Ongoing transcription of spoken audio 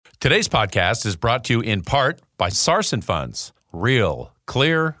Today's podcast is brought to you in part by Sarson Funds, Real,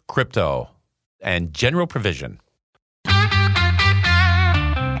 Clear, Crypto, and General Provision.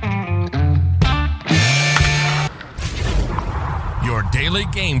 Your daily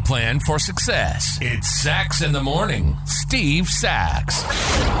game plan for success. It's Sachs in the Morning. Steve Sachs.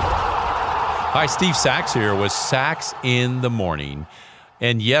 Hi, Steve Sachs here with Sachs in the Morning.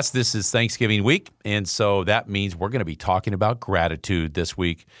 And yes, this is Thanksgiving week, and so that means we're going to be talking about gratitude this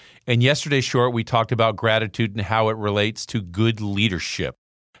week. And yesterday's short, we talked about gratitude and how it relates to good leadership.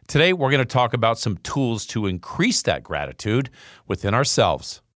 Today, we're going to talk about some tools to increase that gratitude within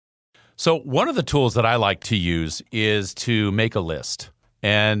ourselves. So one of the tools that I like to use is to make a list.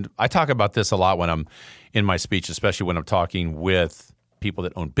 And I talk about this a lot when I'm in my speech, especially when I'm talking with people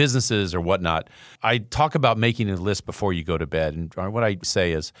that own businesses or whatnot. I talk about making a list before you go to bed. And what I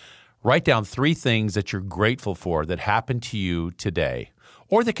say is write down 3 things that you're grateful for that happened to you today,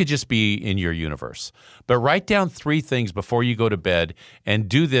 or that could just be in your universe. But write down 3 things before you go to bed and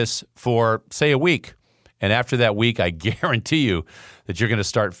do this for, say, a week. And after that week, I guarantee you that you're going to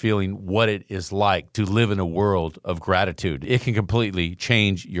start feeling what it is like to live in a world of gratitude. It can completely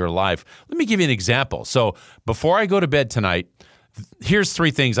change your life. Let me give you an example. So before I go to bed tonight, here's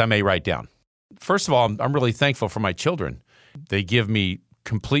 3 things I may write down. First of all, I'm really thankful for my children. They give me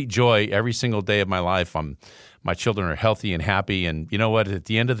complete joy every single day of my life. My children are healthy and happy. And you know what? At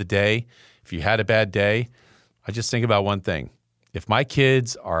the end of the day, if you had a bad day, I just think about one thing. If my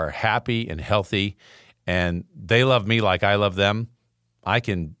kids are happy and healthy and they love me like I love them, I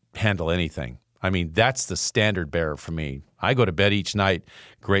can handle anything. I mean, that's the standard bearer for me. I go to bed each night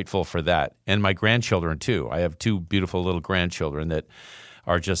grateful for that. And my grandchildren, too. I have 2 beautiful little grandchildren that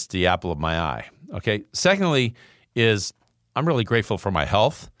are just the apple of my eye. Okay. Secondly is I'm really grateful for my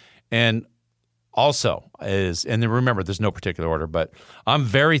health. And also and then remember, there's no particular order, but I'm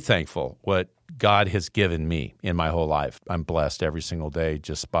very thankful what God has given me in my whole life. I'm blessed every single day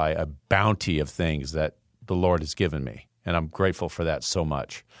just by a bounty of things that the Lord has given me. And I'm grateful for that so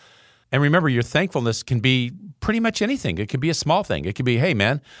much. And remember, your thankfulness can be pretty much anything. It could be a small thing. It could be, hey,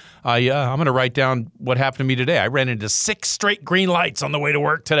 man, I'm going to write down what happened to me today. I ran into 6 straight green lights on the way to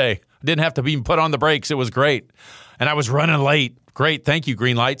work today. I didn't have to even put on the brakes. It was great. And I was running late. Great. Thank you,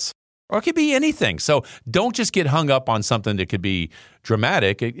 green lights. Or it could be anything. So don't just get hung up on something that could be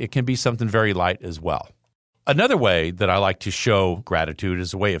dramatic. It can be something very light as well. Another way that I like to show gratitude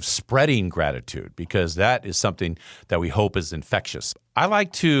is a way of spreading gratitude, because that is something that we hope is infectious. I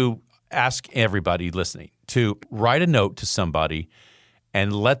like to ask everybody listening to write a note to somebody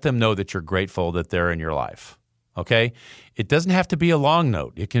and let them know that you're grateful that they're in your life, okay? It doesn't have to be a long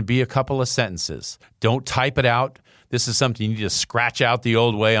note. It can be a couple of sentences. Don't type it out. This is something you need to scratch out the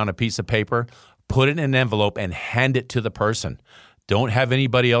old way on a piece of paper, put it in an envelope, and hand it to the person. Don't have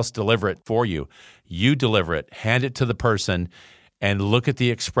anybody else deliver it for you. You deliver it, hand it to the person, and look at the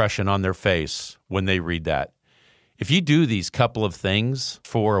expression on their face when they read that. If you do these couple of things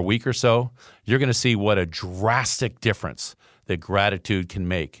for a week or so, you're going to see what a drastic difference that gratitude can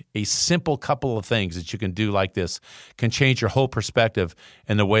make. A simple couple of things that you can do like this can change your whole perspective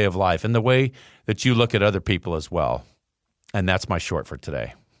and the way of life and the way that you look at other people as well. And that's my short for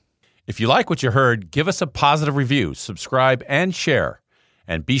today. If you like what you heard, give us a positive review, subscribe, and share.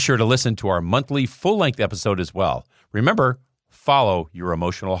 And be sure to listen to our monthly full-length episode as well. Remember, follow your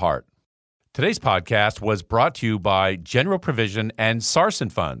emotional heart. Today's podcast was brought to you by General Provision and Sarson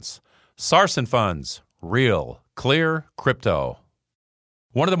Funds. Sarson Funds, Real, Clear, Crypto.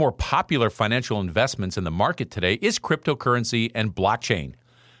 One of the more popular financial investments in the market today is cryptocurrency and blockchain.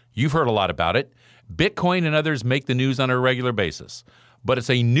 You've heard a lot about it. Bitcoin and others make the news on a regular basis. But it's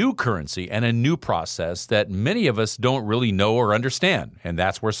a new currency and a new process that many of us don't really know or understand, and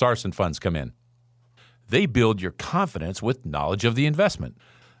that's where Sarson Funds come in. They build your confidence with knowledge of the investment.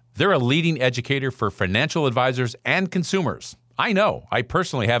 They're a leading educator for financial advisors and consumers. I know. I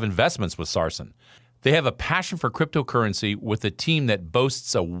personally have investments with Sarson. They have a passion for cryptocurrency with a team that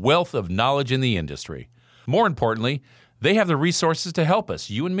boasts a wealth of knowledge in the industry. More importantly, they have the resources to help us,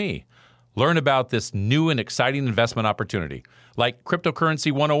 you and me, learn about this new and exciting investment opportunity, like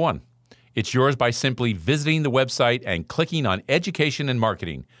Cryptocurrency 101. It's yours by simply visiting the website and clicking on Education and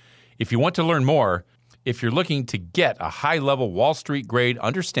Marketing. If you want to learn more, if you're looking to get a high-level Wall Street grade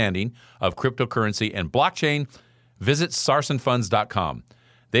understanding of cryptocurrency and blockchain, visit sarsonfunds.com.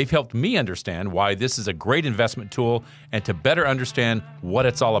 They've helped me understand why this is a great investment tool and to better understand what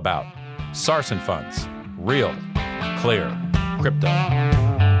it's all about. Sarson Funds, Real, Clear, Crypto.